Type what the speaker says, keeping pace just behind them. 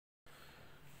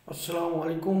Assalamu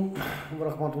alaikum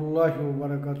warahmatullahi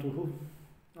wabarakatuh.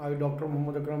 I Dr.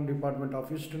 Muhammad Akram, Department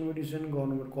of Eastern Medicine,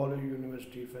 Government College,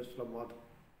 University, Faisalabad.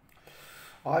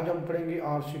 आज हम पढ़ेंगे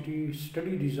RCT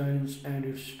study designs and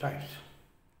its types.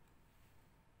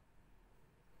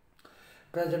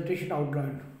 Presentation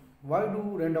outline. Why do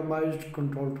randomized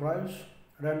control trials?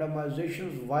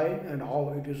 Randomizations, why and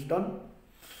how it is done.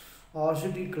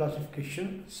 RCT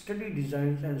classification, study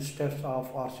designs and steps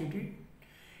of RCT.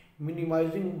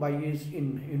 Minimizing bias in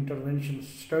intervention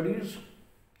studies,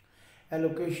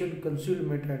 allocation,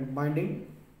 concealment and binding,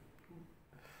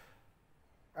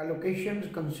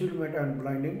 allocations, concealment and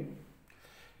blinding,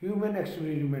 human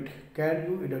experiment, can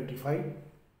you identify?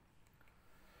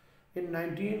 In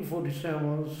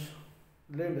 1947,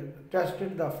 Lind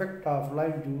tested the effect of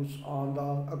lime juice on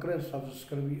the occurrence of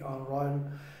scurvy on Royal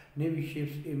Navy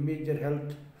ships, a major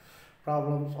health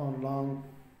problems on long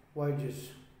voyages.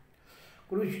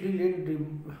 Crucially, Lind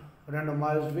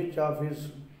randomized which of his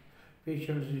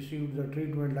patients received the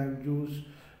treatment lime juice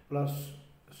plus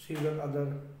several other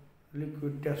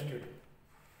liquid tested.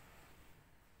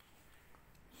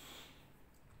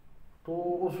 तो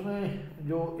उसमें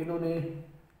जो इन्होंने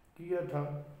किया था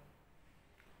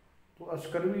तो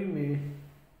scurvy में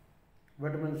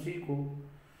vitamin C को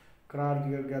करार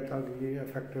दिया गया था कि ये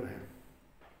इफेक्टिव है।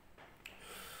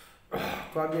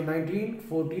 तो आगे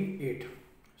 1948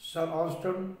 Sir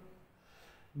Austin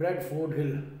Bradford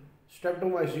Hill,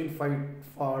 streptomycin fight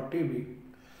for TB.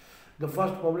 The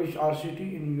first published RCT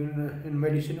in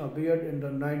medicine appeared in the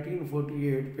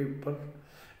 1948 paper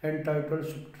entitled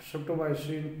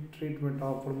Streptomycin Treatment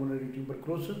of Pulmonary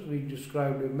Tuberculosis, which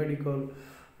described a medical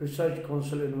research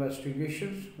council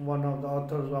investigations. One of the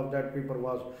authors of that paper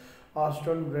was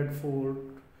Austin Bradford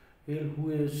Hill,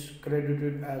 who is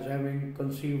credited as having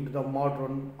conceived the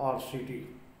modern RCT.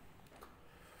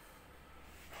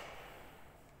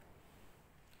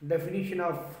 Definition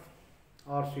of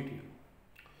RCT: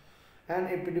 an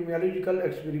epidemiological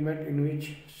experiment in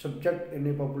which subjects in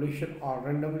a population are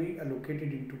randomly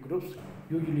allocated into groups,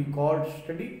 usually called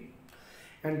study,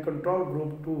 and control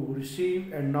group to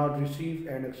receive and not receive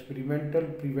an experimental,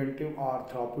 preventive or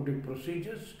therapeutic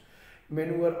procedures,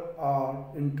 maneuver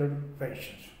or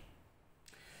interventions.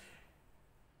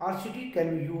 RCT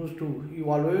can be used to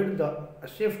evaluate the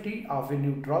safety of a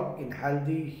new drug in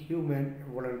healthy human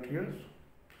volunteers,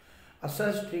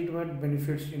 assess treatment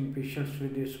benefits in patients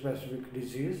with a specific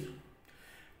disease,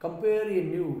 compare a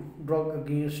new drug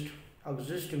against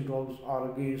existing drugs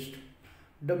or against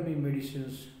dummy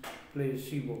medicines,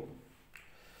 placebo.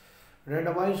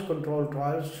 Randomized control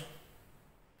trials.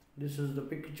 This is the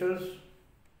pictures.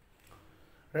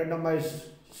 Randomized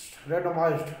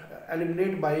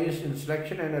eliminate bias in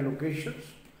selection and allocations,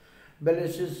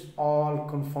 balances all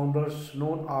confounders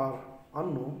known or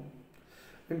unknown.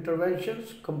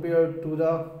 Interventions compared to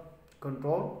the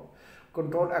control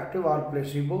active or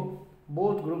placebo,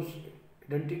 both groups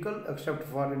identical except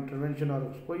for intervention or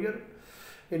exposure.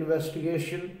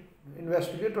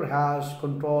 Investigator has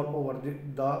control over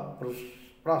the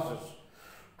process.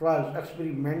 Trials,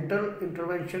 experimental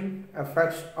intervention,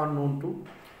 effects unknown to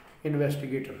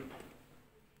investigator.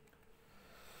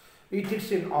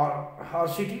 Ethics in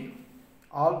RCT.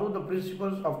 Although the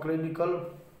principles of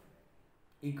clinical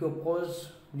pose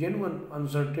genuine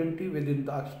uncertainty within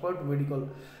the expert medical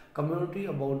community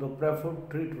about the preferred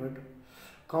treatment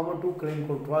common to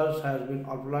clinical trials has been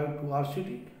applied to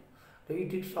RCT. The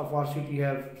ethics of RCT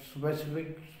have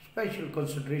special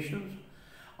considerations,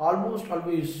 almost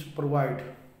always provide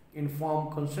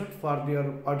informed consent for their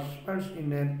participants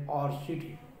in an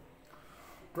RCT.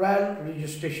 Trial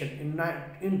registration.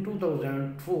 In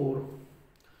 2004,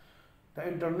 the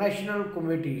International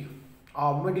Committee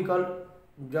of Medical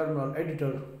Journal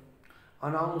editor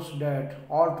announced that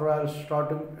all trials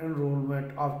starting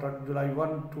enrollment after July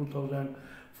 1,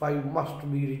 2005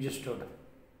 must be registered.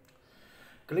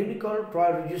 Clinical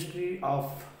Trial Registry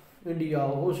of India,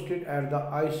 hosted at the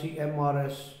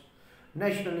ICMRS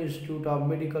National Institute of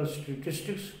Medical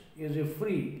Statistics, is a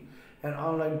free and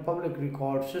online public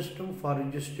record system for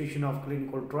registration of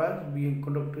clinical trials being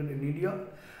conducted in India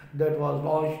that was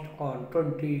launched on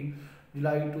 20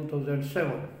 July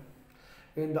 2007.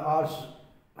 In the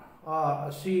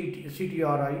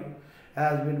CTRI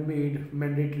has been made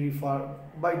mandatory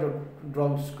by the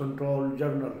Drugs Control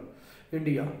Journal,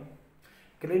 India.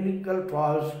 Clinical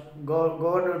trials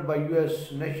governed by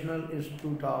US National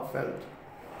Institute of Health.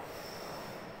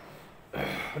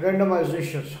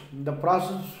 Randomizations. The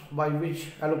process by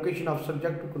which allocation of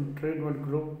subject to treatment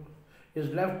group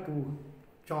is left to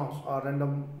chance or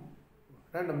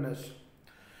randomness.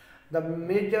 The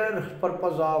major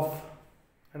purpose of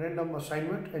Random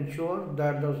assignment ensure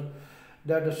that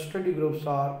the study groups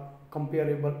are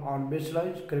comparable on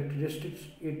baseline characteristics.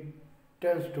 It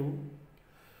tends to.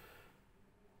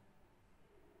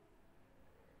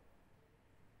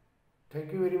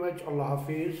 Thank you very much. Allah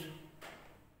Hafiz.